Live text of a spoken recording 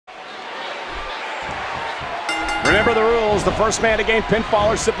Remember the rules. The first man to gain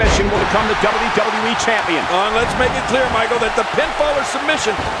pinfall or submission will become the WWE Champion. And let's make it clear, Michael, that the pinfall or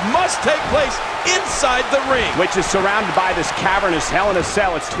submission must take place inside the ring. Which is surrounded by this cavernous Hell in a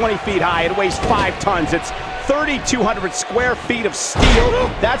Cell. It's 20 feet high. It weighs 5 tons. It's 3,200 square feet of steel.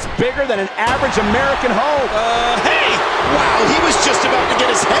 That's bigger than an average American home. Hey! Wow, he was just about to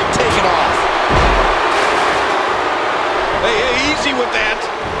get his head taken off. Hey, easy with that.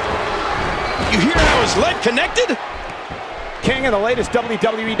 You hear how his leg connected? King of the latest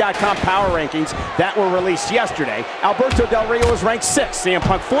WWE.com power rankings that were released yesterday, Alberto Del Rio is ranked 6th, CM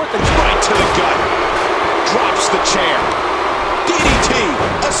Punk 4th, and right to the gut. Drops the chair. DDT,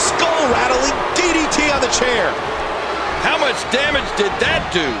 a skull-rattling DDT on the chair. How much damage did that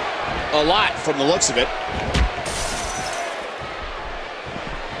do? A lot from the looks of it.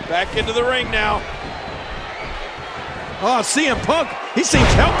 Back into the ring now. Oh, CM Punk, he seems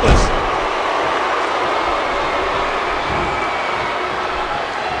helpless.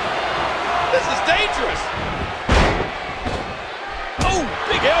 This is dangerous. Oh,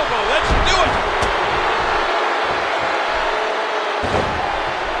 big elbow, let's do it.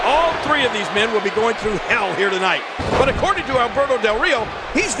 All 3 of these men will be going through hell here tonight. But according to Alberto Del Rio,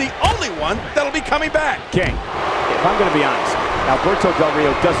 he's the only one that'll be coming back. King, if I'm going to be honest, Alberto Del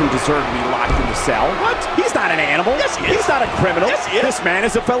Rio doesn't deserve to be locked in the cell. What? He's not an animal. Yes, he is. He's not a criminal. Yes, he is. This man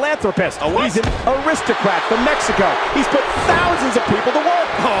is a philanthropist. A what? He's an aristocrat from Mexico. He's put thousands of people to work.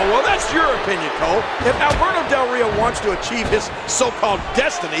 Oh, well, that's your opinion, Cole. If Alberto Del Rio wants to achieve his so-called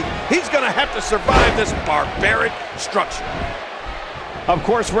destiny, he's going to have to survive this barbaric structure. Of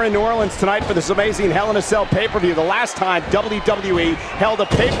course, we're in New Orleans tonight for this amazing Hell in a Cell pay-per-view. The last time WWE held a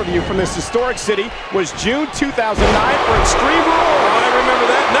pay-per-view from this historic city was June 2009 for Extreme Rules. I remember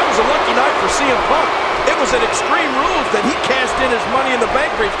that, and that was a lucky night for CM Punk. It was at Extreme Rules that he cashed in his Money in the Bank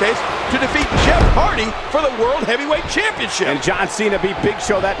briefcase to defeat Jeff Hardy for the World Heavyweight Championship. And John Cena beat Big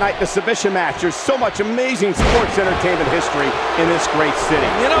Show that night in the submission match. There's so much amazing sports entertainment history in this great city.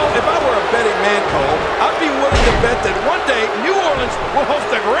 You know, if I were a betting man, Cole, I'd be willing to bet that one day New Orleans will host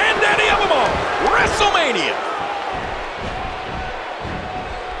the granddaddy of them all, WrestleMania.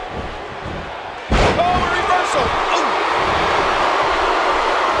 Oh, a reversal. Oh,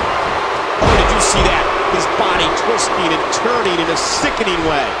 did you see that? His body twisting and turning in a sickening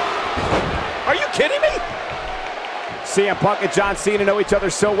way. are you kidding me? CM Punk and John Cena know each other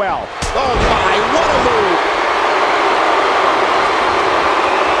so well. Oh my, what a move!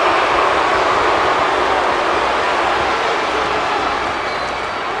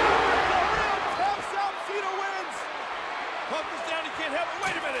 Cena wins. Punk is down, he can't help it.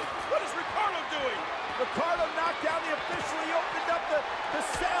 Wait a minute, what is Ricardo doing? Ricardo knocked down the official. He opened up the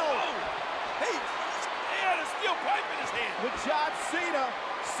cell. Oh, hey, he had a steel pipe in his hand. With John Cena.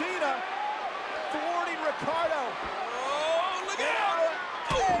 Cena thwarting Ricardo. Oh, look out.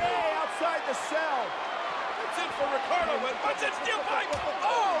 Hey, outside the cell. That's it for Ricardo, but what's that steel pipe?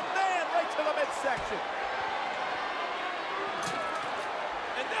 Oh, man, right to the midsection.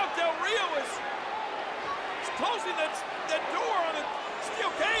 And now Del Rio is closing that door on the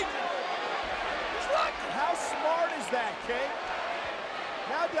steel cage. He's locked. How smart is that, King?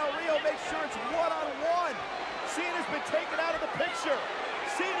 Now Del Rio makes sure it's one-on-one. Cena's been taken out of the picture.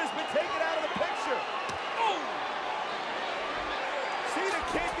 Cena's been taken out of the picture. Oh! Cena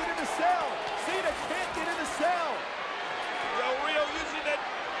can't get in the cell. Cena can't get in the cell. Del Rio using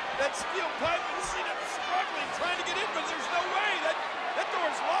that steel pipe and Cena struggling, trying to get in, but there's no way. That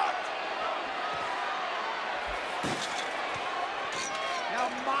door's locked.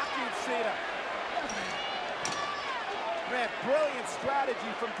 Now mocking Cena. Man, brilliant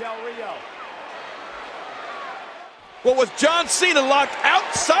strategy from Del Rio. Well, with John Cena locked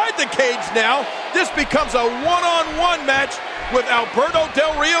outside the cage now, this becomes a one-on-one match with Alberto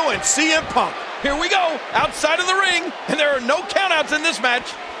Del Rio and CM Punk. Here we go, outside of the ring, and there are no countouts in this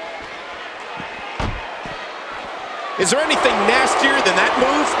match. Is there anything nastier than that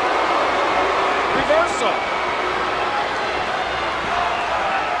move? Reversal.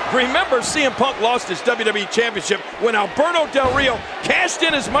 Remember, CM Punk lost his WWE Championship when Alberto Del Rio cashed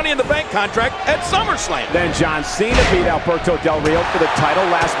in his Money in the Bank contract at SummerSlam. Then John Cena beat Alberto Del Rio for the title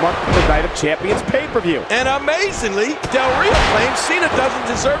last month for the Night of Champions pay-per-view. And amazingly, Del Rio claims Cena doesn't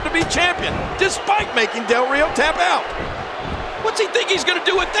deserve to be champion, despite making Del Rio tap out. What's he think he's going to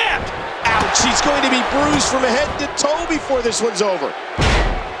do with that? Ouch, he's going to be bruised from head to toe before this one's over.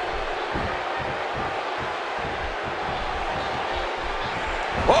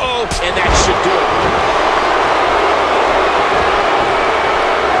 Uh-oh. And that should do it.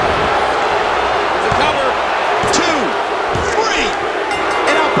 There's a cover. 2, 3.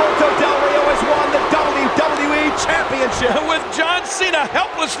 And Alberto Del Rio has won the WWE Championship. Championship. With John Cena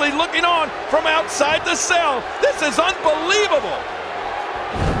helplessly looking on from outside the cell. This is unbelievable.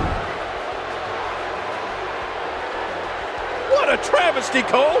 What a travesty,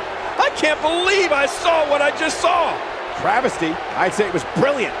 Cole. I can't believe I saw what I just saw. Travesty? I'd say it was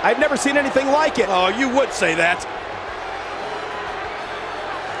brilliant. I've never seen anything like it. Oh, you would say that.